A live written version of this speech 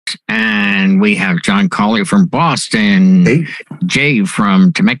and we have John Colley from Boston, Hey. Jay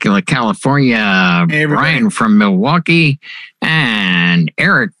from Temecula, California, Hey, Brian from Milwaukee, and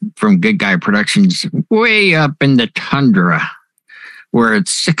Eric from Good Guy Productions, way up in the tundra, where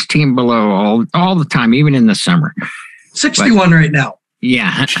it's 16 below all the time, even in the summer. 61 right now.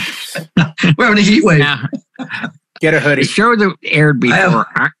 Yeah. We're having a heat wave. Yeah. Get a The hoodie. show that aired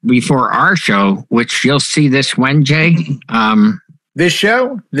before our show, which you'll see this when, Jay. This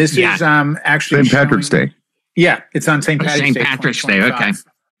show, this Yeah. is actually St. Patrick's showing- Day. Yeah, it's on St. Patrick's St. Day. Patrick's Day, okay. 2025.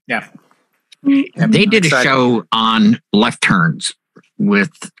 Yeah. They did a Excited. show on left turns with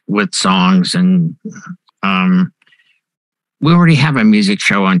songs, and we already have a music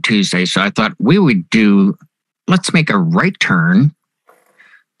show on Tuesday, so I thought let's make a right turn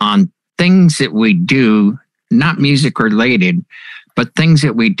on things that we do, not music related, but things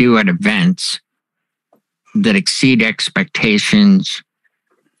that we do at events that exceed expectations,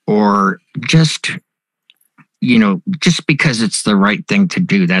 or just because it's the right thing to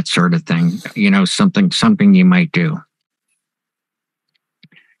do, that sort of thing, something you might do.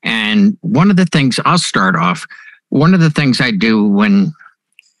 And one of the things I do when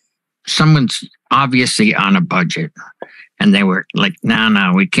someone's obviously on a budget and they were like,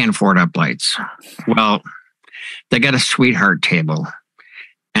 no, we can't afford uplights. Well, they got a sweetheart table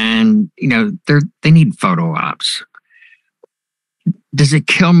and, they need photo ops. Does it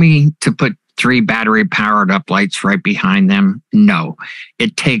kill me to put 3 battery powered uplights right behind them? No,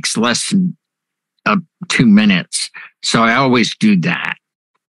 it takes less than 2 minutes. So I always do that,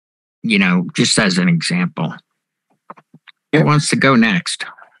 just as an example. Who wants to go next?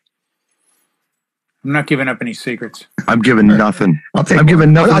 I'm not giving up any secrets. I'm giving nothing. I'm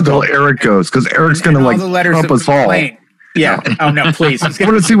giving nothing until Eric goes, because Eric's going to all the letters help of us all. complaint. Yeah. Oh no, please. He's I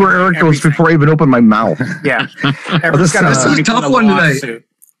want to see where Eric goes everything. before I even open my mouth. Yeah. This is a tough one tonight.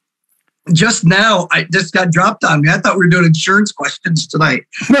 Just now, I just got dropped on me. I thought we were doing insurance questions tonight.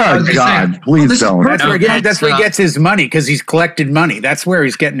 No, was gonna God, say, please this is don't. perfect. That's where he gets his money, because he's collected money. That's where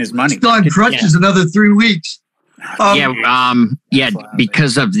he's getting his money. Still on crutches another 3 weeks.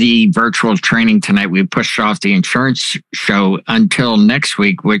 Because of the virtual training tonight, we pushed off the insurance show until next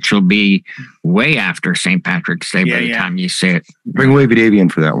week, which will be way after St. Patrick's Day by the time you see it. Bring Wavy Davy in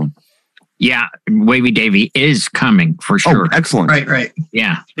for that one. Yeah, Wavy Davy is coming for sure. Oh, excellent. Right.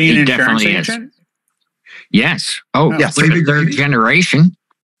 Yeah, Being he an definitely insurance is. agent? Yes. Oh, yes. Third generation.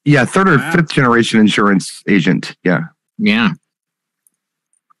 Yeah, 3rd or 5th generation insurance agent. Yeah. Yeah.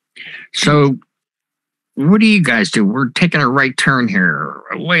 So, what do you guys do? We're taking a right turn here,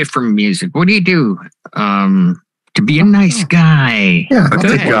 away from music. What do you do to be a nice guy? Yeah, Go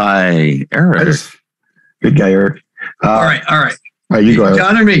good ahead. guy, Eric. Good guy, Eric. All right. All right, you go, Eric.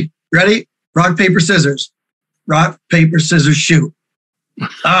 John and me. Ready? Rock, paper, scissors. Rock, paper, scissors, shoot.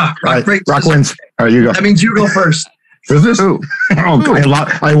 Rock, paper, Rock scissors. wins. All right, you go. That means you go first. Is this? Ooh.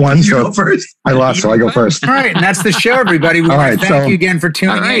 I won, You so go first. I lost, so I go first. All right, and that's the show, everybody. We All want right, to thank so- you again for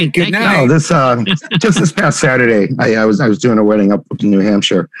tuning All right, in. Good thank you. night. No, this just this past Saturday, I was doing a wedding up in New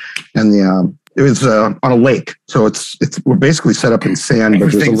Hampshire, and it was on a lake. So we're basically set up in sand, but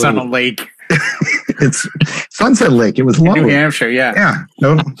there's Everything's a on a little. lake It's Sunset Lake. It was in New lovely. Hampshire. Yeah. Yeah.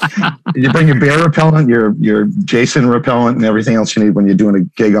 No, you bring your bear repellent, your Jason repellent, and everything else you need when you're doing a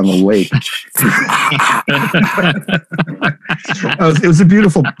gig on the lake. It was a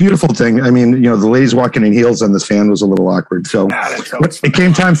beautiful, beautiful thing. I mean, the ladies walking in heels on the sand was a little awkward. So it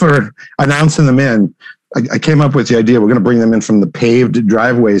came time for announcing them in. I came up with the idea we're going to bring them in from the paved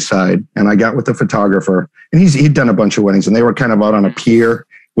driveway side, and I got with the photographer, and he'd done a bunch of weddings, and they were kind of out on a pier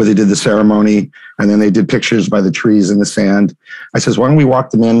where they did the ceremony, and then they did pictures by the trees in the sand. I says, why don't we walk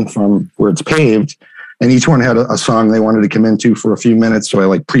them in from where it's paved? And each one had a song they wanted to come into for a few minutes.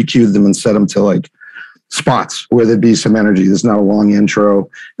 So I queued them and set them to spots where there'd be some energy. There's not a long intro.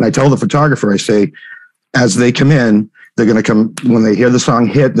 And I tell the photographer, I say, as they come in, they're going to come, when they hear the song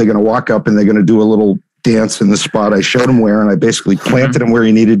hit, they're going to walk up and they're going to do a little dance in the spot. I showed them where, and I basically planted him where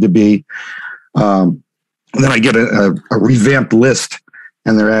he needed to be. And then I get a revamped list,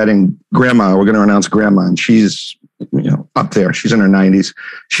 and they're adding Grandma. We're going to announce Grandma, and she's up there. She's in her 90s.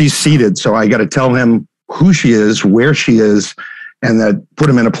 She's seated, so I got to tell him who she is, where she is, and that put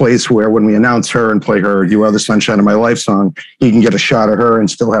him in a place where when we announce her and play her "You Are the Sunshine of My Life" song, he can get a shot of her and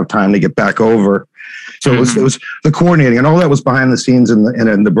still have time to get back over. So it was the coordinating, and all that was behind the scenes,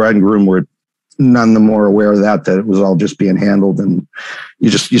 and the bride and groom were none the more aware of that it was all just being handled. And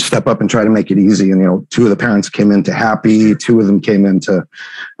you step up and try to make it easy. And, 2 of the parents came into Happy, 2 of them came into,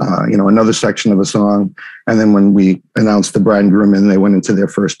 another section of a song. And then when we announced the bride and groom and they went into their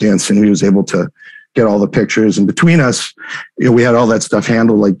first dance, and he was able to get all the pictures. And between us, we had all that stuff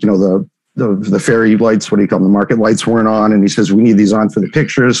handled, like, the fairy lights, what do you call them? The market lights weren't on. And he says, we need these on for the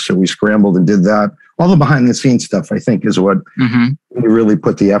pictures. So we scrambled and did that. All the behind the scenes stuff, I think, is what we really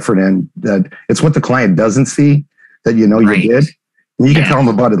put the effort in. That it's what the client doesn't see that you did. And you can tell them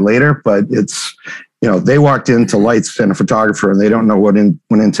about it later, but it's, they walked into lights and a photographer and they don't know what went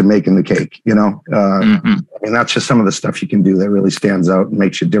into making the cake, I mean, that's just some of the stuff you can do that really stands out and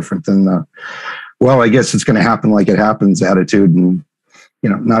makes you different than I guess it's going to happen like it happens attitude, and,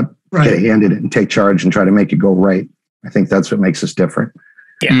 not get handed it and take charge and try to make it go right. I think that's what makes us different.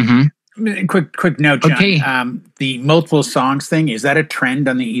 Yeah. Quick note, John. Okay. The multiple songs thing, is that a trend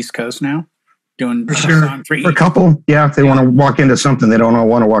on the East Coast now? Doing for sure. Song for a couple, if they want to walk into something, they don't all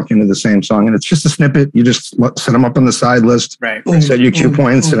want to walk into the same song, and it's just a snippet. You just set them up on the side list, right? Set your cue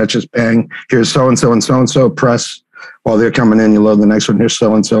points, and it's just bang. Here's so and so and so and so. Press while they're coming in. You load the next one. Here's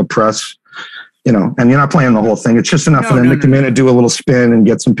so and so. Press. And you're not playing the whole thing. It's just enough for them to come in and do a little spin and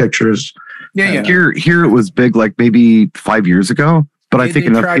get some pictures. Yeah. Here it was big, like maybe 5 years ago, but I think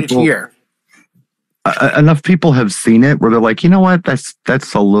enough people. Enough people have seen it where they're like, you know what, that's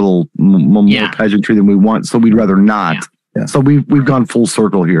a little more pageantry than we want, so we'd rather not. Yeah. So we've gone full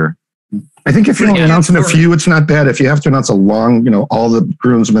circle here. I think if you're only announcing a few, it's not bad. If you have to announce a long, all the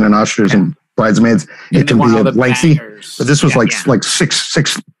groomsmen and ushers and bridesmaids, it can be lengthy. But this was like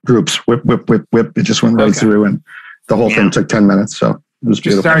six groups. Whip, whip, whip, whip. It just went right through, and the whole thing took 10 minutes. So it was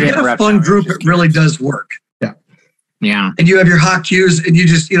beautiful. If you get a fun group, it really does work. Yeah. And you have your hot cues, and you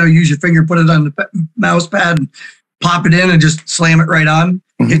just, use your finger, put it on the mouse pad and pop it in and just slam it right on.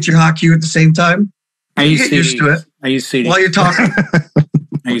 Get your hot cue at the same time. I use get used to it. I use CDs. While you're talking.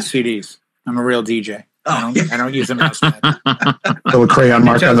 I use CDs. I'm a real DJ. I don't use a mouse pad. So a crayon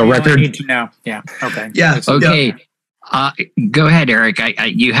mark on the record. Need to know. Yeah. Okay. Yeah. Okay. Go ahead, Eric.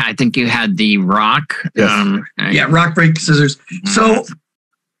 I think you had the rock. Yes. Rock, break, scissors. So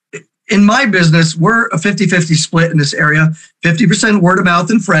in my business, we're a 50-50 split in this area. 50% word of mouth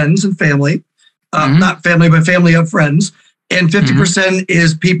and friends and family. Not family, but family of friends. And 50%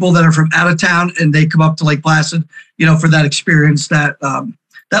 is people that are from out of town and they come up to Lake Placid, for that experience, that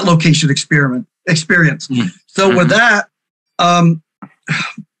location experience. So with that,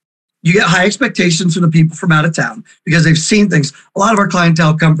 you get high expectations from the people from out of town because they've seen things. A lot of our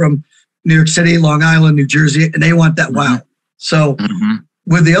clientele come from New York City, Long Island, New Jersey, and they want that wow. So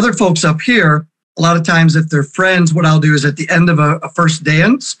with the other folks up here, a lot of times if they're friends, what I'll do is at the end of a first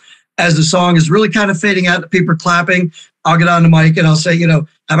dance, as the song is really kind of fading out, the people are clapping, I'll get on the mic and I'll say, how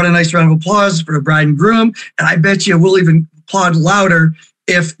about a nice round of applause for the bride and groom? And I bet you we'll even applaud louder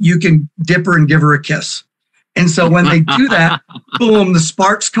if you can dip her and give her a kiss. And so when they do that, boom, the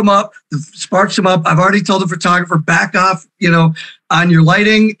sparks come up. I've already told the photographer, back off, on your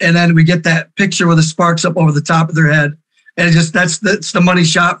lighting. And then we get that picture with the sparks up over the top of their head. And it just, that's the money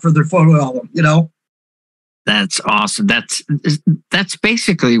shot for their photo album, That's awesome. That's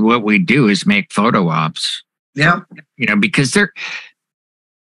basically what we do is make photo ops. Yeah. Because they're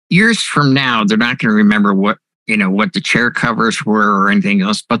years from now, they're not going to remember what the chair covers were or anything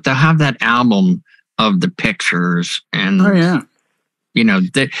else, but they'll have that album of the pictures and, and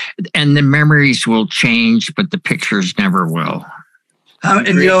the memories will change, but the pictures never will. And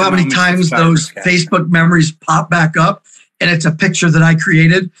you know how many times those Facebook memories pop back up and it's a picture that I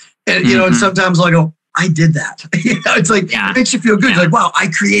created and, and sometimes I'll go, I did that. It's like, it makes you feel good. It's like, wow, I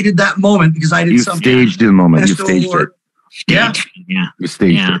created that moment because I did something. You staged the moment. You staged it. Yeah. You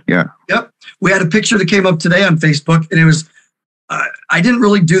staged it. Yeah. Yep. We had a picture that came up today on Facebook and it was, I didn't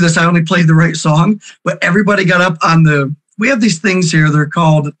really do this. I only played the right song, but everybody got up on we have these things here. They're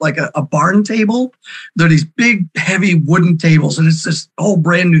called like a barn table. They're these big, heavy wooden tables. And it's this whole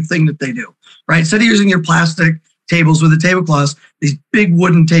brand new thing that they do, right? Instead of using your plastic tables with the tablecloths, these big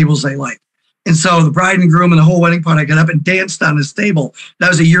wooden tables they like. And so the bride and groom and the whole wedding party got up and danced on this table. That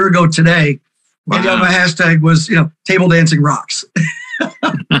was a year ago today. Wow. And my hashtag was, table dancing rocks.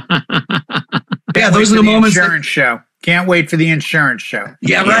 Yeah, those are the moments. Insurance show. Can't wait for the insurance show.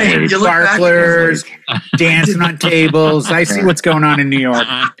 Yeah, right. You sparklers, dancing on tables. I see what's going on in New York.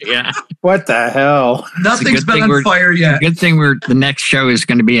 Yeah. What the hell? Nothing's been on fire yet. Good thing the next show is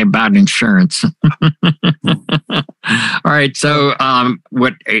going to be about insurance. All right. So,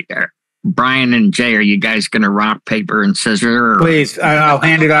 Brian and Jay, are you guys going to rock, paper, and scissors? Please, I'll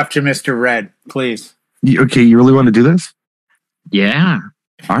hand it off to Mr. Red. Please. Okay, you really want to do this? Yeah.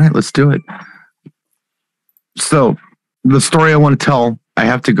 All right, let's do it. So, the story I want to tell, I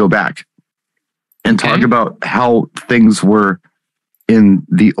have to go back and talk about how things were in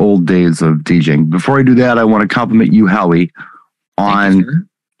the old days of DJing. Before I do that, I want to compliment you, Howie, on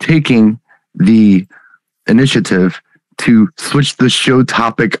taking the initiative to switch the show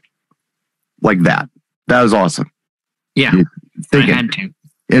topic like that. That was awesome. Yeah, I had to.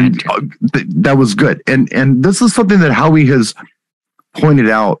 And that was good. And this is something that Howie has pointed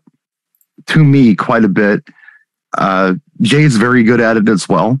out to me quite a bit. Jay's very good at it as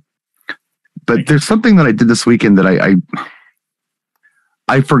well. But there's something that I did this weekend that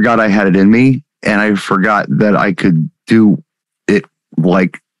I forgot I had it in me, and I forgot that I could do it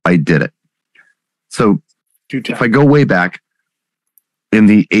like I did it. So if I go way back in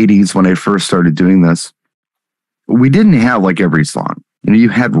the 80s when I first started doing this, we didn't have like every song. You know, you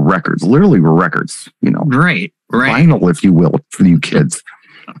had records, literally records, you know. Right. Vinyl, if you will, for you kids.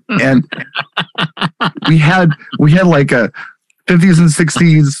 And we had like a 50s and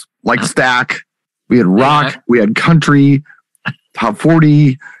 60s like stack. We had rock, we had country, top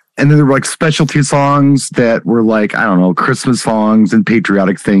 40, and then there were like specialty songs that were like, I don't know, Christmas songs and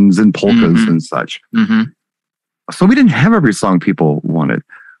patriotic things and polkas and such. So we didn't have every song people wanted.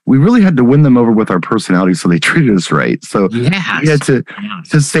 We really had to win them over with our personality so they treated us right. So we had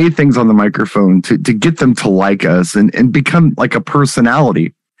to say things on the microphone to get them to like us and become like a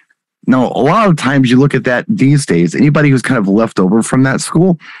personality. Now, a lot of times you look at that these days, anybody who's kind of left over from that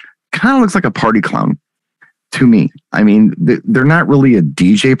school kind of looks like a party clown to me. I mean, they're not really a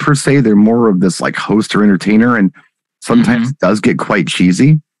DJ per se. They're more of this like host or entertainer, and sometimes it does get quite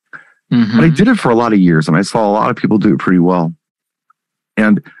cheesy. But I did it for a lot of years, and I saw a lot of people do it pretty well.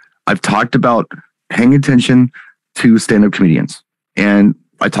 And I've talked about paying attention to stand-up comedians. And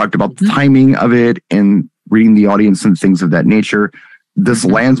I talked about the timing of it and reading the audience and things of that nature. This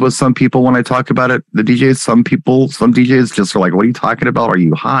lands with some people when I talk about it. The DJs, some DJs just are like, what are you talking about? Are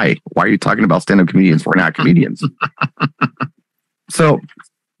you high? Why are you talking about stand-up comedians? We're not comedians. So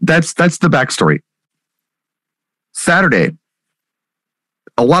that's the backstory. Saturday,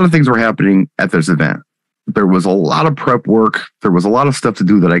 a lot of things were happening at this event. There was a lot of prep work. There was a lot of stuff to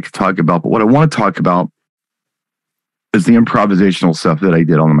do that I could talk about. But what I want to talk about is the improvisational stuff that I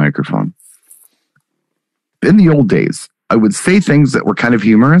did on the microphone. In the old days, I would say things that were kind of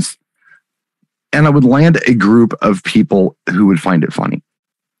humorous, and I would land a group of people who would find it funny.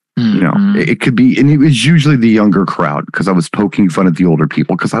 You know, it could be, and it was usually the younger crowd because I was poking fun at the older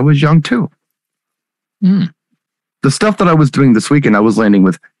people because I was young too. The stuff that I was doing this weekend, I was landing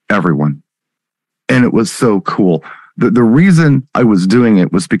with everyone. And it was so cool. The reason I was doing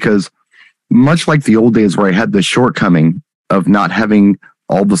it was because much like the old days where I had the shortcoming of not having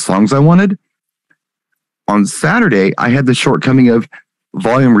all the songs I wanted, on Saturday, I had the shortcoming of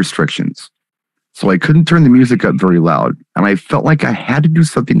volume restrictions. So I couldn't turn the music up very loud. And I felt like I had to do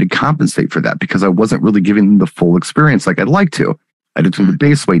something to compensate for that because I wasn't really giving them the full experience like I'd like to. I had to turn the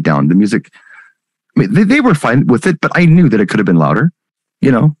bass way down. The music, I mean, they were fine with it, but I knew that it could have been louder,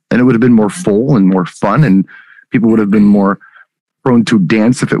 you know, and it would have been more full and more fun. And people would have been more prone to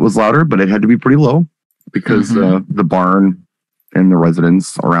dance if it was louder, but it had to be pretty low because the barn and the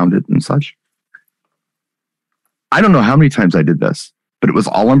residents around it and such. I don't know how many times I did this, but it was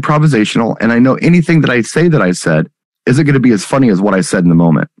all improvisational. And I know anything that I said isn't going to be as funny as what I said in the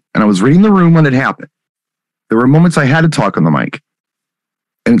moment. And I was reading the room when it happened. There were moments I had to talk on the mic.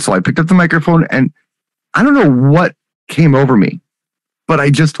 And so I picked up the microphone and I don't know what came over me, but I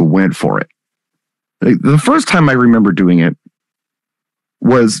just went for it. The first time I remember doing it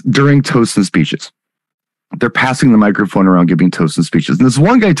was during toasts and speeches. They're passing the microphone around giving toasts and speeches. And this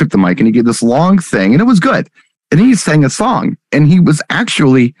one guy took the mic and he gave this long thing and it was good. And he sang a song, and he was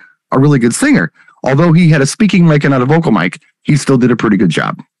actually a really good singer. Although he had a speaking mic and not a vocal mic, he still did a pretty good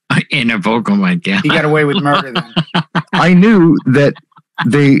job. In a vocal mic, yeah. He got away with murder then. I knew that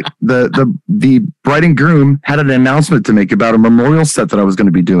the bride and groom had an announcement to make about a memorial set that I was going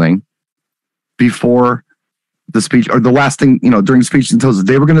to be doing before the speech, or the last thing, you know, during speech and toast.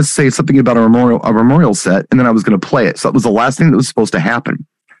 They were going to say something about a memorial set, and then I was going to play it. So that was the last thing that was supposed to happen.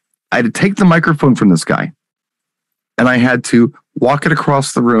 I had to take the microphone from this guy. And I had to walk it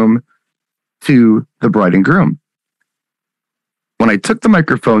across the room to the bride and groom. When I took the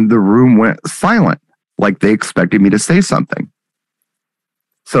microphone, the room went silent, like they expected me to say something.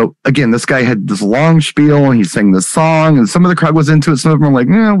 So again, this guy had this long spiel and he sang this song and some of the crowd was into it. Some of them were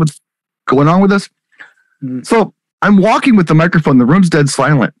like, what's going on with this? So I'm walking with the microphone. The room's dead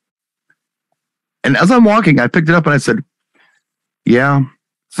silent. And as I'm walking, I picked it up and I said, yeah,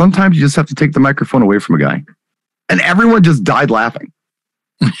 sometimes you just have to take the microphone away from a guy. And everyone just died laughing.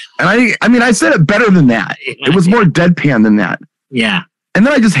 And I said it better than that. It was more deadpan than that. Yeah. And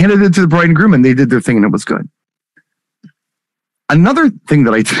then I just handed it to the bride and groom and they did their thing and it was good. Another thing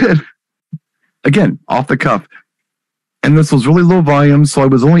that I did, again, off the cuff, And this was really low volume, so I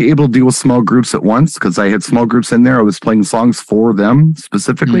was only able to deal with small groups at once because I had small groups in there. I was playing songs for them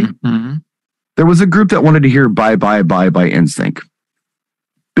specifically. Mm-hmm. There was a group that wanted to hear Bye Bye Bye by NSYNC.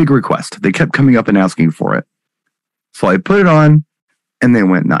 Big request. They kept coming up and asking for it. So I put it on, and they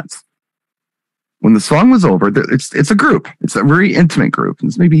went nuts. When the song was over, it's a group. It's a very intimate group.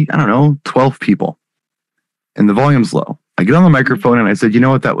 It's maybe, 12 people. And the volume's low. I get on the microphone and I said, you know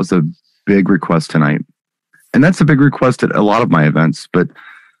what? That was a big request tonight. And that's a big request at a lot of my events. But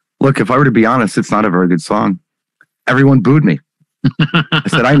look, if I were to be honest, it's not a very good song. Everyone booed me. I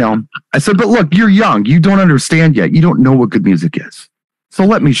said, I know. I said, but look, you're young. You don't understand yet. You don't know what good music is. So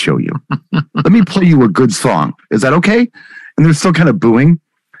let me show you. Let me play you a good song. Is that okay? And they're still kind of booing.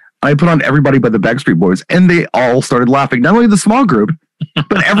 I put on Everybody by the Backstreet Boys, and they all started laughing. Not only the small group,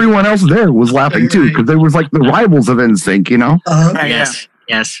 but everyone else there was laughing too, because they was like the rivals of NSYNC,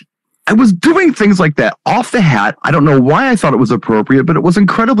 Yes. I was doing things like that off the hat. I don't know why I thought it was appropriate, but it was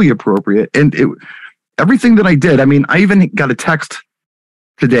incredibly appropriate. And everything that I did, I even got a text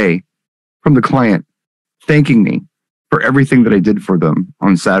today from the client thanking me for everything that I did for them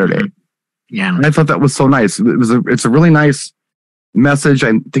on Saturday. Yeah. And I thought that was so nice. It's a really nice message.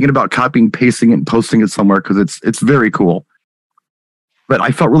 I'm thinking about copying, pasting it, and posting it somewhere because it's very cool. But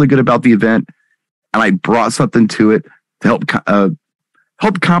I felt really good about the event, and I brought something to it to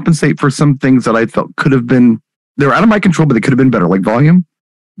help compensate for some things that I felt could have been, they were out of my control, but they could have been better, like volume.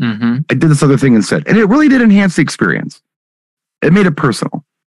 Mm-hmm. I did this other thing instead, and it really did enhance the experience. It made it personal.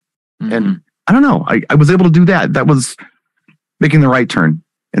 Mm-hmm. And I don't know, I was able to do that. That was making the right turn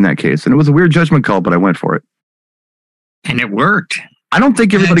in that case. And it was a weird judgment call, but I went for it. And it worked. I don't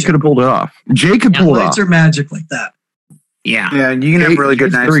think everybody could have pulled it off. Jay could pull it off. Lights are magic like that. Yeah, and you can have really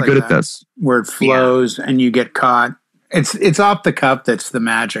good nights very like good that, at this, where it flows and you get caught. It's off the cuff. That's the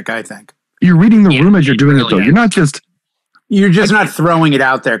magic, I think. You're reading the room as you're doing it, though. You're just not throwing it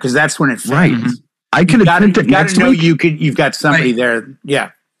out there because that's when it fails. Right. I can attempt it next week. You've got somebody there.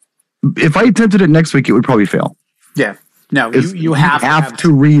 Yeah. If I attempted it next week, it would probably fail. Yeah. No, you have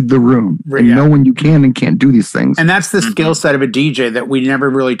to read the room and know when you can and can't do these things. And that's the skill set of a DJ that we never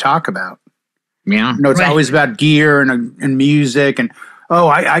really talk about. Yeah. It's always about gear and music and,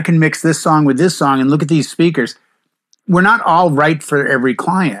 I can mix this song with this song and look at these speakers. We're not all right for every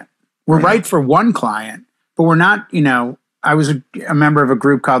client. We're right for one client, but we're not, I was a member of a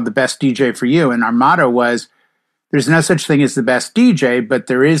group called The Best DJ for You, and our motto was, there's no such thing as the best DJ, but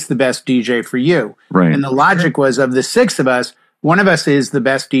there is the best DJ for you. Right. And the logic was, of the six of us, one of us is the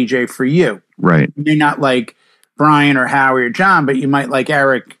best DJ for you. Right. You may not like Brian or Howie or John, but you might like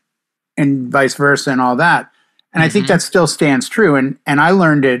Eric and vice versa and all that. And I think that still stands true. And I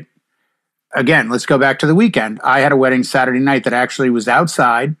learned it, again, let's go back to the weekend. I had a wedding Saturday night that actually was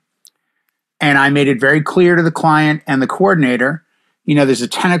outside. And I made it very clear to the client and the coordinator, there's a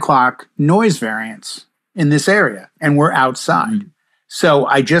 10 o'clock noise variance in this area, and we're outside. Mm-hmm. So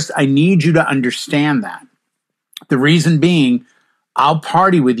I need you to understand that. The reason being, I'll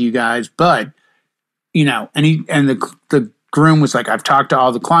party with you guys, but, the groom was like, I've talked to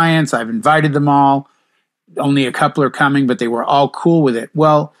all the clients, I've invited them all. Only a couple are coming, but they were all cool with it.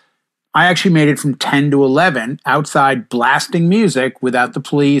 Well, I actually made it from 10 to 11 outside blasting music without the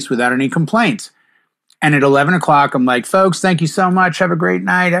police, without any complaints. And at 11 o'clock, I'm like, folks, thank you so much. Have a great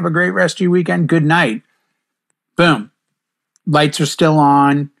night. Have a great rest of your weekend. Good night. Boom. Lights are still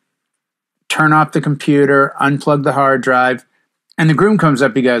on. Turn off the computer, unplug the hard drive. And the groom comes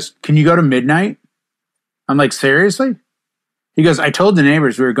up. He goes, can you go to midnight? I'm like, seriously? He goes, I told the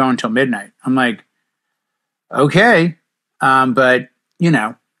neighbors we were going till midnight. I'm like, okay. But, he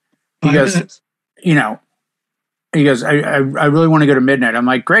goes, I really want to go to midnight. I'm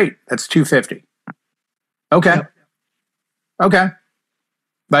like, great. That's $250. Okay. Yep. Okay.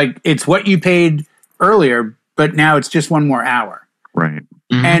 Like, it's what you paid earlier, but now it's just one more hour. Right.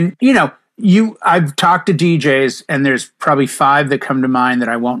 Mm-hmm. And, I've talked to DJs, and there's probably 5 that come to mind that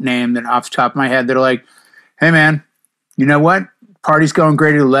I won't name that off the top of my head that are like, hey, man, you know what? Party's going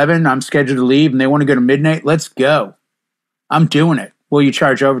great at 11. I'm scheduled to leave, and they want to go to midnight. Let's go. I'm doing it. Will you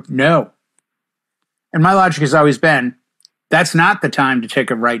charge over? No. And my logic has always been, that's not the time to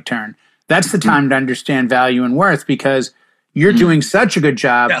take a right turn. That's the time to understand value and worth, because you're doing such a good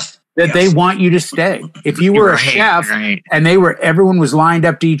job that they want you to stay. If you were a chef and everyone was lined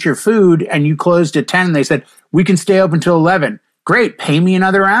up to eat your food and you closed at 10 and they said, we can stay open until 11. Great. Pay me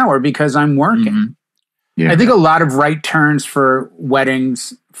another hour because I'm working. Mm-hmm. Yeah. I think a lot of right turns for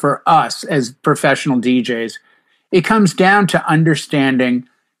weddings for us as professional DJs, it comes down to understanding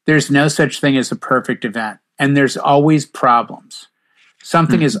there's no such thing as a perfect event, and there's always problems.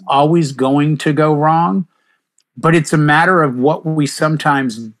 Something is always going to go wrong. but it's a matter of what we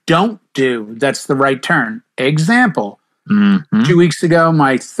sometimes don't do that's the right turn. Example, 2 weeks ago,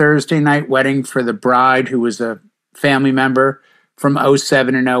 my Thursday night wedding for the bride, who was a family member from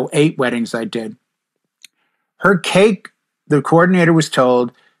 07 and 08 weddings I did. Her cake, the coordinator was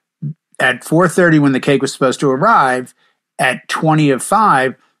told at 4:30 when the cake was supposed to arrive, at 20 of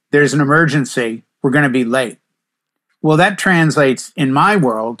 5, there's an emergency. We're going to be late. Well, that translates in my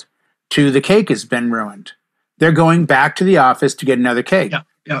world to the cake has been ruined. They're going back to the office to get another cake.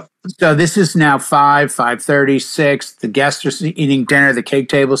 Yeah. So this is now 5:30, 6. The guests are eating dinner. The cake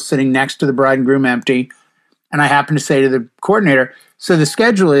table's sitting next to the bride and groom empty. And I happen to say to the coordinator, so the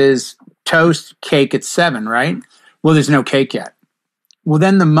schedule is toast, cake at 7, right? Well, there's no cake yet. Well,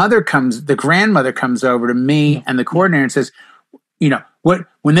 then the grandmother comes over to me and the coordinator and says,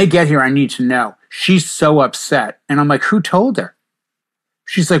 when they get here, I need to know. She's so upset. And I'm like, who told her?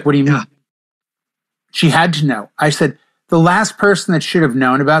 She's like, what do you mean? She had to know. I said, the last person that should have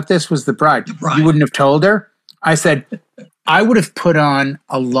known about this was the bride. You wouldn't have told her? I said, I would have put on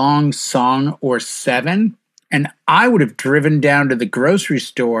a long song or 7, and I would have driven down to the grocery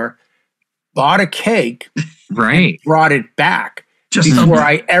store, bought a cake, right, brought it back before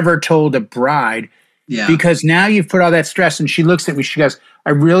I ever told a bride. Yeah. Because now you've put all that stress, and she looks at me, she goes,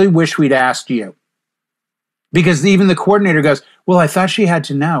 I really wish we'd asked you. Because even the coordinator goes, well, I thought she had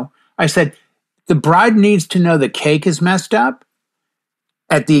to know. I said, the bride needs to know the cake is messed up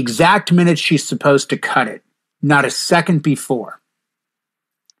at the exact minute she's supposed to cut it, not a second before.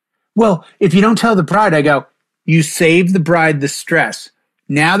 Well, if you don't tell the bride, I go, you save the bride the stress.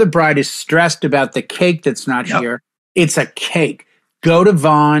 Now the bride is stressed about the cake that's not here. It's a cake. Go to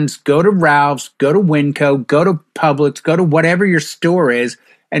Vons, go to Ralph's, go to Winco, go to Publix, go to whatever your store is,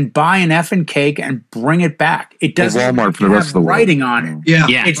 and buy an effing cake and bring it back. It doesn't Walmart for the rest of the world. Writing on it.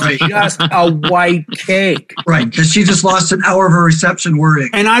 Yeah. It's just a white cake. Right, because she just lost an hour of her reception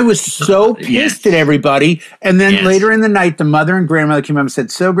worrying. And I was so pissed at everybody. And then later in the night, the mother and grandmother came up and said,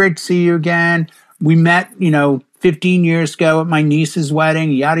 so great to see you again. We met, 15 years ago at my niece's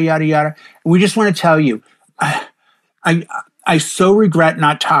wedding, yada, yada, yada. And we just want to tell you, I so regret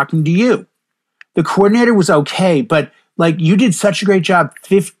not talking to you. The coordinator was okay, but you did such a great job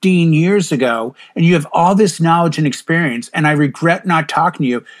 15 years ago, and you have all this knowledge and experience, and I regret not talking to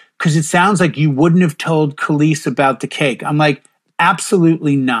you because it sounds like you wouldn't have told Khalees about the cake. I'm like,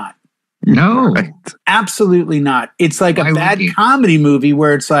 absolutely not. No. Absolutely not. It's like a bad comedy movie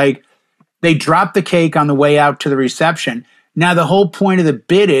where it's like they drop the cake on the way out to the reception. Now the whole point of the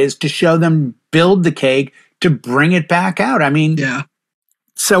bit is to show them build the cake to bring it back out. I mean,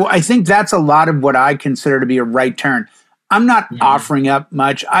 so I think that's a lot of what I consider to be a right turn. I'm not offering up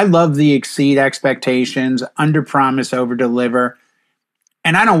much. I love the exceed expectations, under promise, over deliver.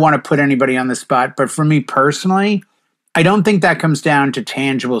 And I don't want to put anybody on the spot, but for me personally, I don't think that comes down to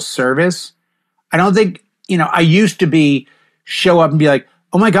tangible service. I don't think, I used to show up and be like,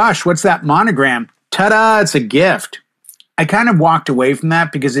 oh my gosh, what's that monogram? Ta-da, it's a gift. I kind of walked away from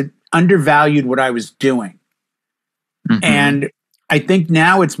that because it undervalued what I was doing. Mm-hmm. And I think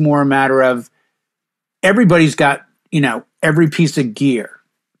now it's more a matter of everybody's got, every piece of gear.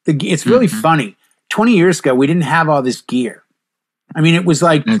 It's really funny. 20 years ago, we didn't have all this gear. I mean, it was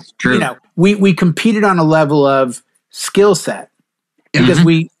like, we competed on a level of skill set because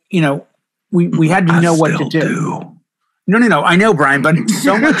we had to know what to do. No. I know, Brian, but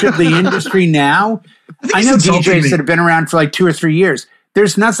so much of the industry now, I know DJs that have been around for 2 or 3 years.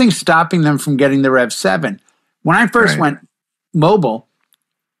 There's nothing stopping them from getting the Rev 7. When I first went mobile,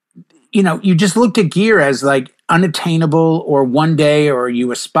 you just looked at gear as unattainable or one day or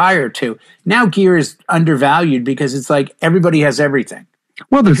you aspire to. Now gear is undervalued because it's everybody has everything.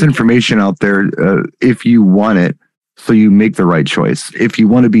 Well, there's information out there if you want it, so you make the right choice. If you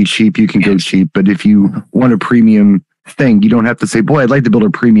want to be cheap, you can go cheap. But if you want a premium thing, you don't have to say, boy, I'd like to build a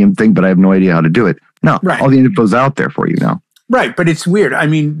premium thing, but I have no idea how to do it. No, all the info's out there for you now. Right, but it's weird. I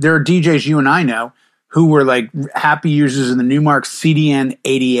mean, there are DJs you and I know who were happy users of the Newmark CDN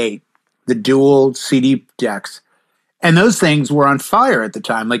 88, the dual CD decks. And those things were on fire at the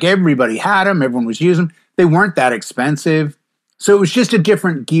time. Everybody had them, everyone was using them. They weren't that expensive. So it was just a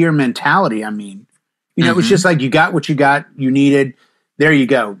different gear mentality. I mean, it was just you got what you got, you needed. There you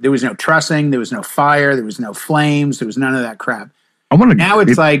go. There was no trussing, there was no fire, there was no flames, there was none of that crap. Now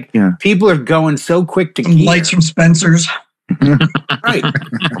it's people are going so quick to gear. Lights from Spencer's. Right.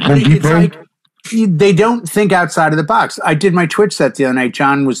 It's they don't think outside of the box. I did my Twitch set the other night.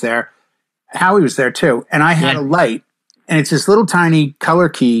 John was there. Howie was there too. And I had a light, and it's this little tiny color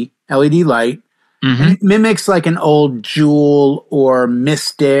key LED light. And it mimics an old Jewel or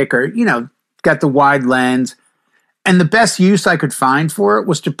Mystic or, got the wide lens. And the best use I could find for it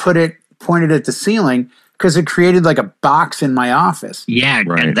was to put it pointed at the ceiling because it created like a box in my office. Yeah,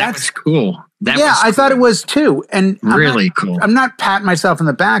 right. That's cool. I thought it was too. And really cool. I'm not patting myself on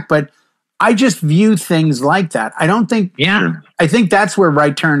the back, but I just view things like that. I don't think. Yeah. I think that's where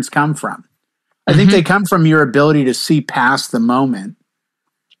right turns come from. I think they come from your ability to see past the moment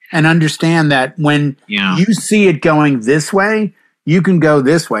and understand that when you see it going this way, you can go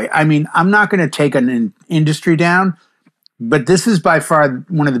this way. I mean, I'm not going to take an industry down, but this is by far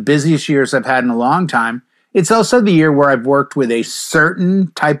one of the busiest years I've had in a long time. It's also the year where I've worked with a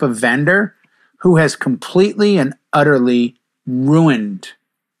certain type of vendor who has completely and utterly ruined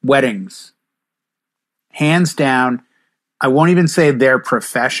weddings. Hands down, I won't even say their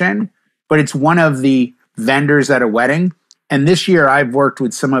profession, but it's one of the vendors at a wedding. And this year I've worked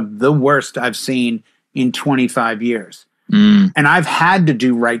with some of the worst I've seen in 25 years. And I've had to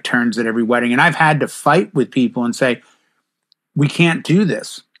do right turns at every wedding. And I've had to fight with people and say, we can't do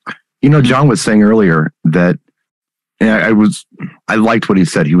this. You know, John was saying earlier that I liked what he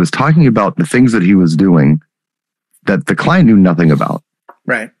said. He was talking about the things that he was doing that the client knew nothing about.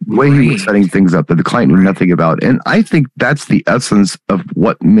 Right. The way he was setting things up that the client knew nothing about. And I think that's the essence of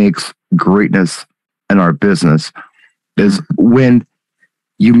what makes greatness in our business is when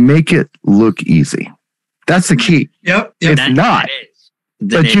you make it look easy. That's the key. Yep. It's not.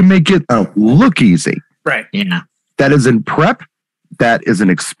 But you make it look easy. Right. Yeah. That is in prep. That is an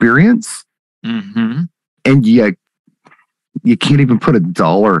experience. Mm-hmm. And you can't even put a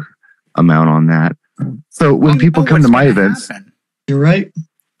dollar amount on that. So when people come to my events, you're right.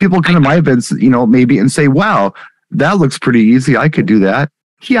 People come to my events, you know, maybe and say, wow, that looks pretty easy. I could do that.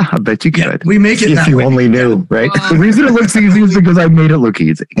 Yeah, I bet you could. We make it if that you way. only knew, right? The reason it looks easy is because I made it look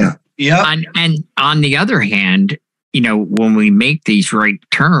easy. Yeah. Yeah. And on the other hand, you know, when we make these right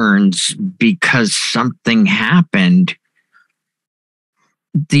turns because something happened,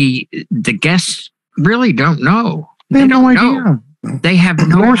 the guests really don't know. They have no idea. They have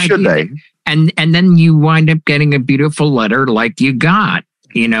no Nor idea. should they. And then you wind up getting a beautiful letter like you got,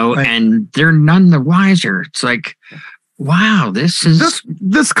 you know, and they're none the wiser. It's like, wow,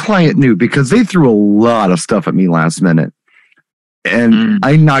 this client knew because they threw a lot of stuff at me last minute. And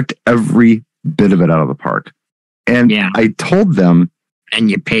I knocked every bit of it out of the park. And I told them. And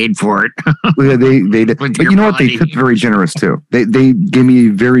you paid for it. they did. But you know what? They tipped very generous too. They gave me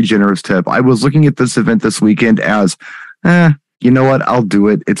a very generous tip. I was looking at this event this weekend as, you know what? I'll do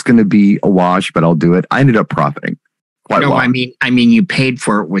it. It's going to be a wash, but I'll do it. I ended up profiting quite well. I mean, you paid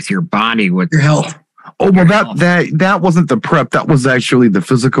for it with your body, with your health. Oh, well, that wasn't the prep. That was actually the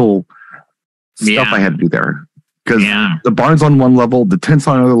physical stuff I had to do there. Because the barn's on one level, the tent's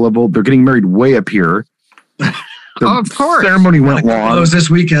on another level. They're getting married way up here. Of course. Ceremony went long. It was this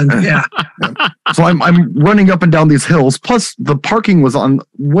weekend. Yeah. So I'm running up and down these hills. Plus, the parking was on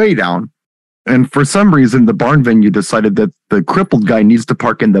way down. And for some reason, the barn venue decided that the crippled guy needs to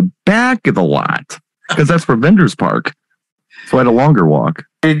park in the back of the lot because that's where vendors park. So I had a longer walk.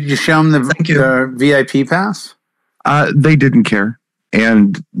 Did you show them the VIP pass? They didn't care.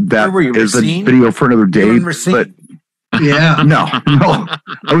 And that is a video for another day. But yeah. No.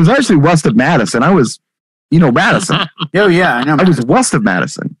 I was actually west of Madison. I was, Madison. Oh, yeah. I know. I was west of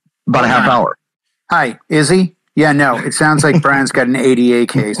Madison, about a half hour. Hi, Izzy? Yeah, no, it sounds like Brian's got an ADA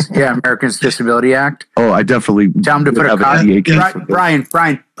case. Yeah, Americans Disability Act. Oh, I definitely tell him to put a collar.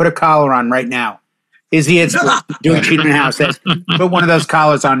 Brian, put a collar on right now. Izzy is doing Cheatham House. Put one of those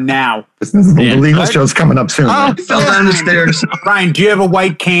collars on now. The legal show's coming up soon. Oh, fell down the stairs. Brian, do you have a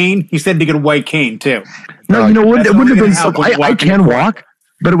white cane? He said to get a white cane too. No, it wouldn't have been so. I can walk,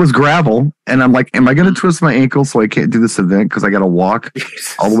 but it was gravel, and I'm like, am I going to twist my ankle so I can't do this event because I got to walk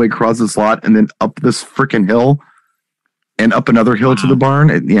all the way across this lot and then up this freaking hill and up another hill to the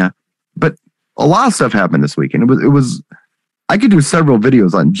barn? But a lot of stuff happened this weekend. It was. I could do several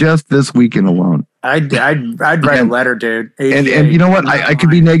videos on just this weekend alone. I'd write a letter, dude. And you know what? I could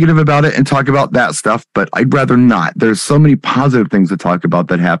be negative about it and talk about that stuff, but I'd rather not. There's so many positive things to talk about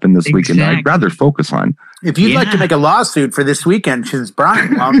that happened this weekend that I'd rather focus on. If you'd like to make a lawsuit for this weekend, since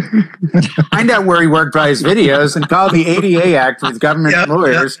Brian, find out where he worked by his videos and call the ADA Act with government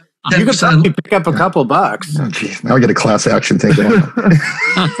lawyers. Yep. You could probably pick up a couple bucks. Oh, geez. Now I get a class action taken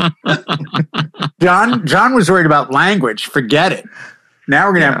on. John was worried about language. Forget it. Now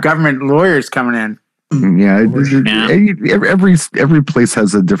we're going to have government lawyers coming in. Yeah. Every place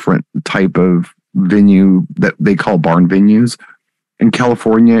has a different type of venue that they call barn venues. In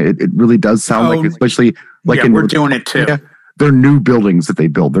California, it really does sound like, especially like we're doing it too. They're new buildings that they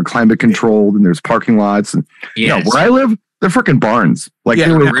build. They're climate controlled and there's parking lots. And where I live, They're freaking barns. Like Yeah,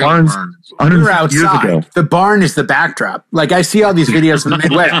 they were real barns barns. 100 We're years outside. ago. The barn is the backdrop. Like I see all these videos in the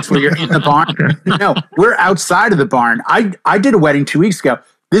Midwest where you're in the barn. No, we're outside of the barn. I did a wedding 2 weeks ago.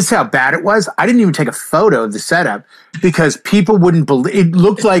 This is how bad it was. I didn't even take a photo of the setup because people wouldn't believe. It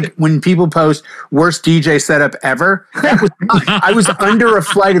looked like when people post worst DJ setup ever. That was I was under a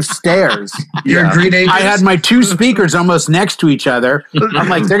flight of stairs. You're a Green Acres? I had my two speakers almost next to each other. I'm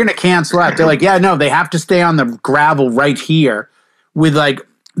like, they're going to cancel out. They're like, yeah, no, they have to stay on the gravel right here with like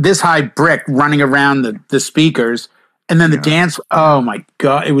this high brick running around the speakers. And then the dance. Oh my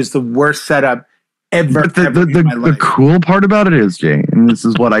God. It was the worst setup ever. But the cool part about it is, Jay, and this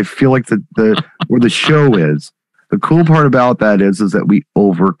is what I feel like the where the show is. The cool part about that is that we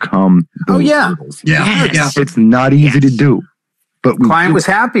overcome. Hurdles. Yeah. It's not easy to do, but client was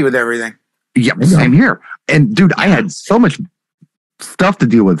happy with everything. Yeah, same here. And dude, I had so much stuff to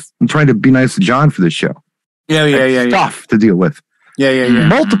deal with. I'm trying to be nice to John for this show. Yeah. Stuff to deal with. Yeah.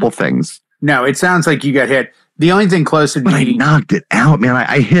 Multiple things. No, it sounds like you got hit. The only thing closer to but I knocked it out, man.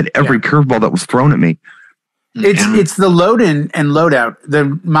 I hit every curveball that was thrown at me. It's the load in and load out.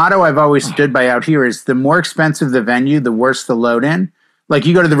 The motto I've always stood by out here is the more expensive the venue, the worse the load in. Like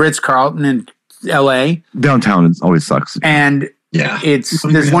you go to the Ritz-Carlton in LA. Downtown always sucks. And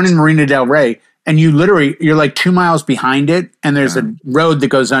there's one in Marina Del Rey, and you're like 2 miles behind it, and there's a road that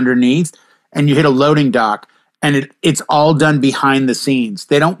goes underneath, and you hit a loading dock. And it's all done behind the scenes.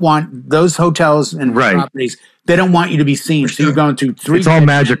 They don't want those hotels and properties. They don't want you to be seen. So you're going through three. It's all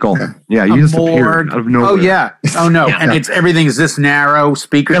magical. Yeah, you just appear out of nowhere. Oh yeah. Oh no. And everything's this narrow.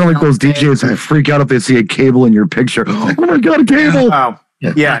 Speakers. Kind of like those DJs who freak out if they see a cable in your picture. Oh my God, a cable! Oh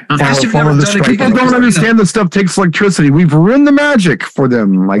yeah. People don't understand this stuff takes electricity. We've ruined the magic for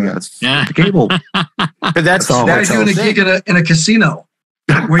them. I guess. Yeah. The cable. But that's now doing a gig in a casino.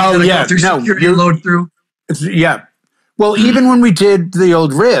 Where you go through security load through. Yeah. Well, even when we did the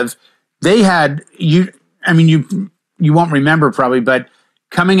old Riv, they had you won't remember probably, but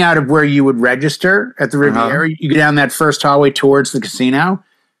coming out of where you would register at the Riviera, you go down that first hallway towards the casino.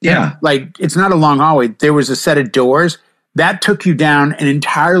 Yeah. Like it's not a long hallway. There was a set of doors that took you down an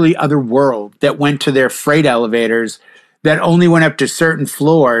entirely other world that went to their freight elevators that only went up to certain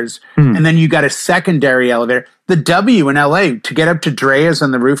floors. And then you got a secondary elevator. The W in LA to get up to Drea's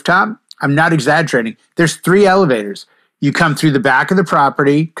on the rooftop. I'm not exaggerating. There's 3 elevators. You come through the back of the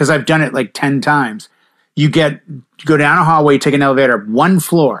property, because I've done it like 10 times. You go down a hallway, take an elevator up 1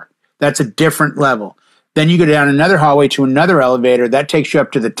 floor. That's a different level. Then you go down another hallway to another elevator. That takes you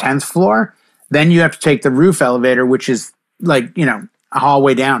up to the 10th floor. Then you have to take the roof elevator, which is like, a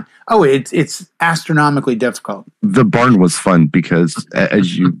hallway down. Oh, it's astronomically difficult. The barn was fun because,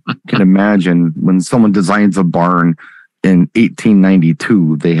 as you can imagine, when someone designs a barn, in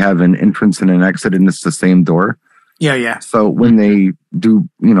 1892, they have an entrance and an exit, and it's the same door. Yeah. So when they do,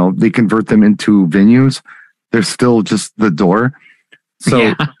 they convert them into venues, they're still just the door.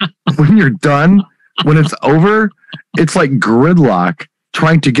 So when you're done, when it's over, it's like gridlock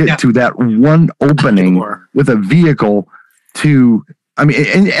trying to get to that one opening with a vehicle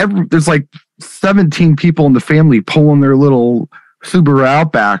there's like 17 people in the family pulling their little Subaru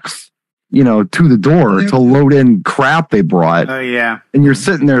Outbacks to the door to load in crap they brought. Oh, yeah. And you're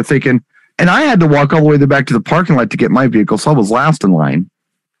sitting there thinking, and I had to walk all the way back to the parking lot to get my vehicle, so I was last in line.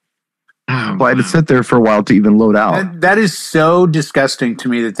 Oh, so I had to sit there for a while to even load out. That is so disgusting to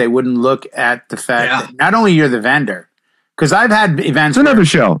me that they wouldn't look at the fact that not only you're the vendor, because I've had events. It's another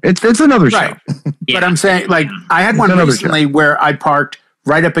show. It's another show. But I'm saying, like, I had one recently where I parked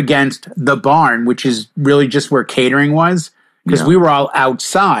right up against the barn, which is really just where catering was. Because we were all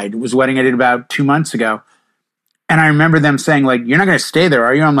outside. It was a wedding I did about 2 months ago. And I remember them saying, like, you're not going to stay there,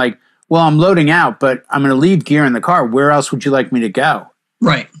 are you? I'm like, well, I'm loading out, but I'm going to leave gear in the car. Where else would you like me to go?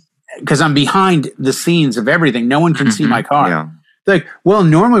 Right. Because I'm behind the scenes of everything. No one can see my car. Yeah. They're like, well,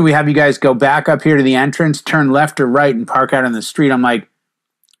 normally we have you guys go back up here to the entrance, turn left or right, and park out on the street. I'm like,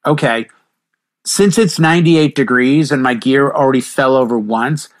 okay. Since it's 98 degrees and my gear already fell over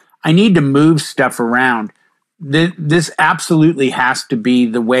once, I need to move stuff around. This absolutely has to be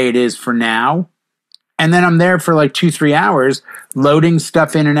the way it is for now. And then I'm there for like 2-3 hours loading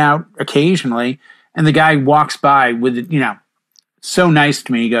stuff in and out occasionally. And the guy walks by with, so nice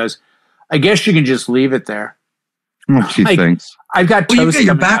to me. He goes, I guess you can just leave it there. Oh, she thinks. I've got toast. You get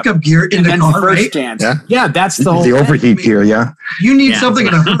your backup gear in the car, right? Dance. Yeah, that's the whole the overheat gear. Yeah, you need something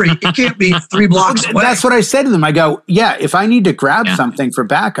in a hurry. It can't be 3 blocks away. That's what I said to them. I go, if I need to grab something for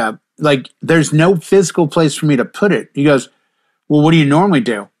backup, like there's no physical place for me to put it. He goes, well, what do you normally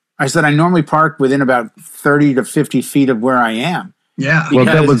do? I said, I normally park within about 30 to 50 feet of where I am. Yeah. Well,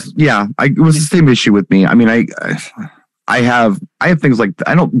 that was, it was the same issue with me. I mean, I I have things like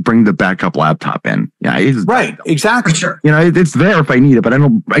I don't bring the backup laptop in. Yeah, right, exactly. Sure. You know, it's there if I need it, but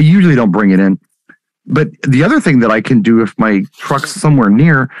I usually don't bring it in. But the other thing that I can do if my truck's somewhere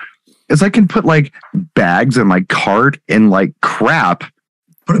near is I can put like bags in my cart and like crap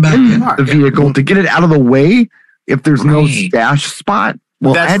put it back in the vehicle to get it out of the way if there's no stash spot.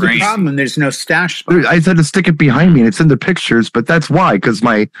 Well, that's the problem. There's no stash spot. I had to stick it behind me, and it's in the pictures, but that's why, because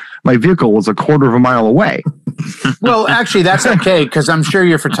my vehicle was a quarter of a mile away. Well, actually, that's okay, because I'm sure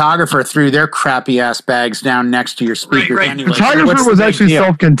your photographer threw their crappy ass bags down next to your speakers. Right. Anyway. Photographer was actually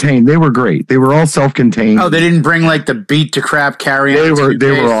self-contained. They were great. They were all self-contained. Oh, they didn't bring like the beat to crap carry-on.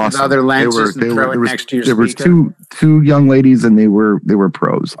 They were awesome. Other lenses and throw it next to your speaker. There was two young ladies, and they were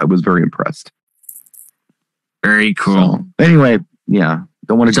pros. I was very impressed. Very cool. So, anyway, yeah.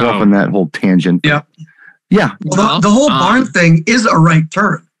 Don't want to go off on that whole tangent. Yeah. Yeah. Well, the whole barn thing is a right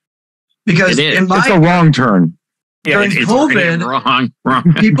turn. Because it's a wrong turn. During COVID,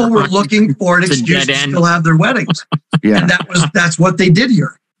 wrong. People were looking for an excuse to still have their weddings. Yeah. And that's what they did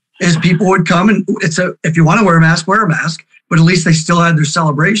here. Is people would come and if you want to wear a mask, but at least they still had their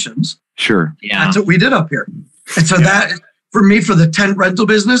celebrations. Sure. Yeah. That's what we did up here. And so that for me, for the tent rental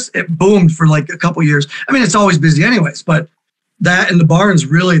business, it boomed for like a couple years. I mean, it's always busy anyways, but that and the barns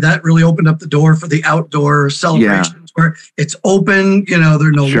really opened up the door for the outdoor celebrations where it's open, there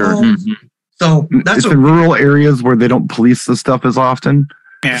are no walls. Mm-hmm. So that's in rural areas where they don't police the stuff as often.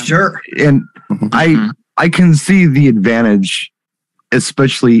 Yeah. Sure. And I can see the advantage,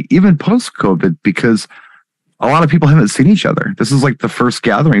 especially even post-COVID, because a lot of people haven't seen each other. This is like the first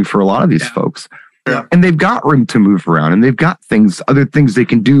gathering for a lot of these folks. Yeah. And they've got room to move around, and they've got other things they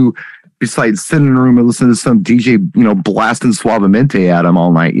can do besides sitting in a room and listen to some DJ, blasting Suavemente at them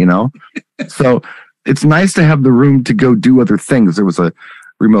all night, So it's nice to have the room to go do other things. There was a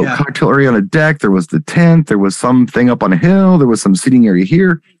remote cocktail area on a deck. There was the tent. There was something up on a hill. There was some seating area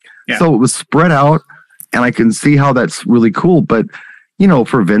here. Yeah. So it was spread out, and I can see how that's really cool. But,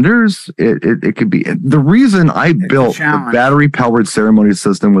 for vendors, it could be. The reason I built the battery-powered ceremony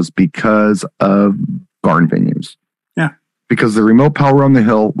system was because of barn venues. Because the remote power on the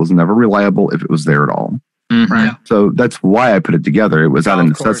hill was never reliable if it was there at all. Mm-hmm. Right. So that's why I put it together. It was out of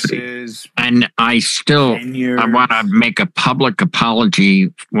necessity. And I want to make a public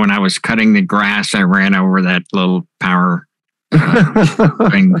apology. When I was cutting the grass, I ran over that little power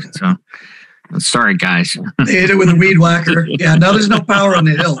thing. So sorry, guys. They hit it with a weed whacker. Yeah, now there's no power on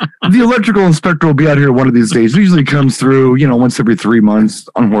the hill. The electrical inspector will be out here one of these days. He usually comes through, once every 3 months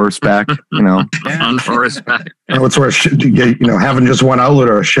on horseback, On horseback. It's where having just one outlet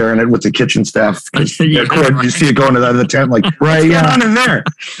or sharing it with the kitchen staff. You see it going to the tent, like, right, what's going on in there?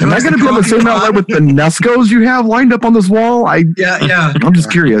 Am I going to be on the same outlet with the Nescos you have lined up on this wall? I'm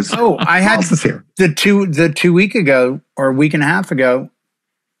just curious. Oh, I had the 2 week ago or a week and a half ago.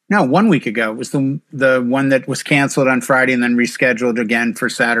 No, 1 week ago was the one that was canceled on Friday and then rescheduled again for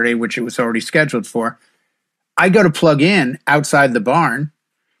Saturday, which it was already scheduled for. I go to plug in outside the barn,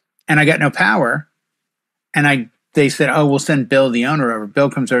 and I got no power. And they said, "Oh, we'll send Bill, the owner, over." Bill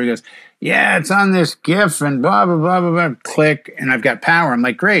comes over, he goes, "Yeah, it's on this GIF and blah blah blah blah blah." Click, and I've got power. I'm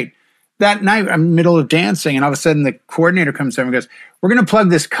like, "Great." That night, I'm in the middle of dancing, and all of a sudden, the coordinator comes over and goes, "We're going to plug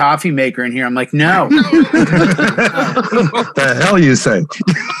this coffee maker in here." I'm like, "No." The hell you say?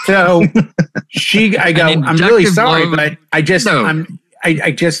 So I go, "I'm really sorry, but I just,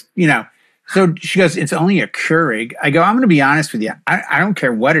 So she goes, "It's only a Keurig." I go, "I'm going to be honest with you. I don't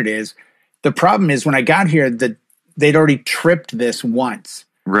care what it is. The problem is when I got here, they'd already tripped this once.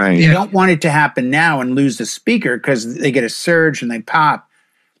 Right. You don't want it to happen now and lose the speaker because they get a surge and they pop."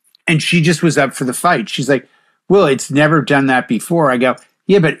 And she just was up for the fight. She's like, "Well, it's never done that before." I go,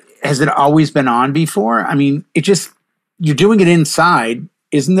 "Yeah, but has it always been on before? I mean, you're doing it inside.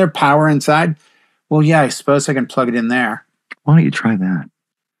 Isn't there power inside?" "Well, yeah, I suppose I can plug it in there." Why don't you try that?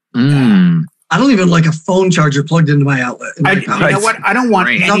 I don't even like a phone charger plugged into my outlet. You know what? I don't want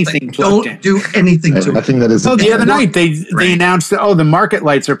anything plugged in. Don't do anything to it. Nothing that is. The other night they announced that, the market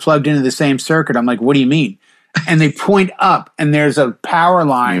lights are plugged into the same circuit. I'm like, "What do you mean?" And they point up, and there's a power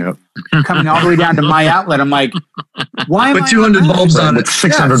line coming all the way down to my outlet. I'm like, "Why am I?" Put 200 bulbs on it.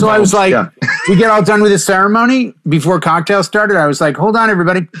 600 So bulbs. I was like, we get all done with the ceremony before cocktail started. I was like, "Hold on,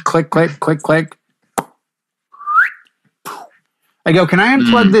 everybody. Click, click, click, click." I go, "Can I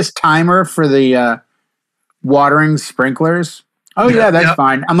unplug this timer for the watering sprinklers?" "Oh, yeah, that's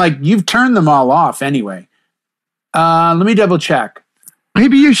fine." I'm like, "You've turned them all off anyway." Let me double check.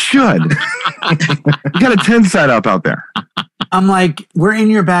 Maybe you should. You got a tent set up out there. I'm like, "We're in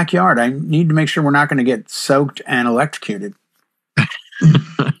your backyard. I need to make sure we're not going to get soaked and electrocuted."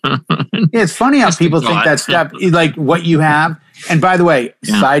 Yeah, it's funny how people think that stuff, like what you have. And by the way,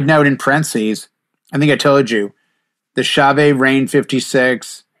 side note in parentheses, I think I told you, the Chave Rain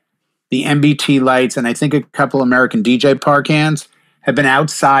 56, the MBT lights, and I think a couple American DJ Park hands have been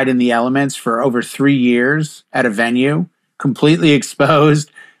outside in the elements for over 3 years at a venue, completely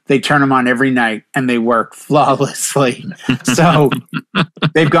exposed. They turn them on every night and they work flawlessly. So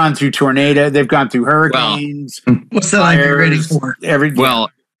they've gone through tornado, they've gone through hurricanes. What's that idea ready for?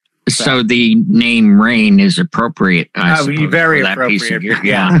 So the name Rain is appropriate. I suppose, very appropriate.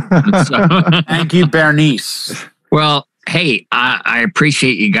 So. Thank you, Bernice. Well, hey, I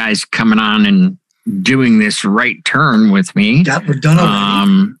appreciate you guys coming on and doing this right turn with me. Yeah, we're done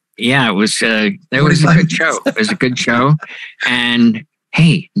already. Yeah, it was a good show. It was a good show. And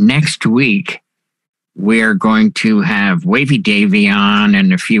hey, next week we're going to have Wavy Davy on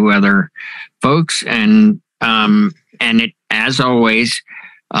and a few other folks. And it, as always,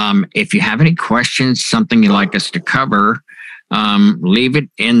 if you have any questions, something you'd like us to cover, leave it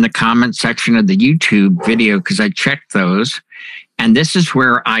in the comment section of the YouTube video, because I checked those. And this is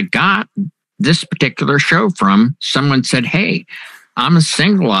where I got this particular show from. Someone said, hey, I'm a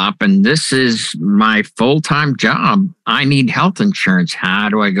single op and this is my full-time job. I need health insurance. How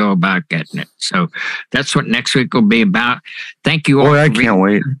do I go about getting it? So that's what next week will be about. Thank you all. Boy, I can't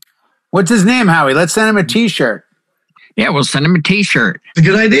wait. What's his name, Howie? Let's send him a t-shirt. Yeah, we'll send him a t-shirt. It's a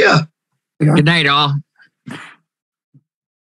good idea. Good night, all.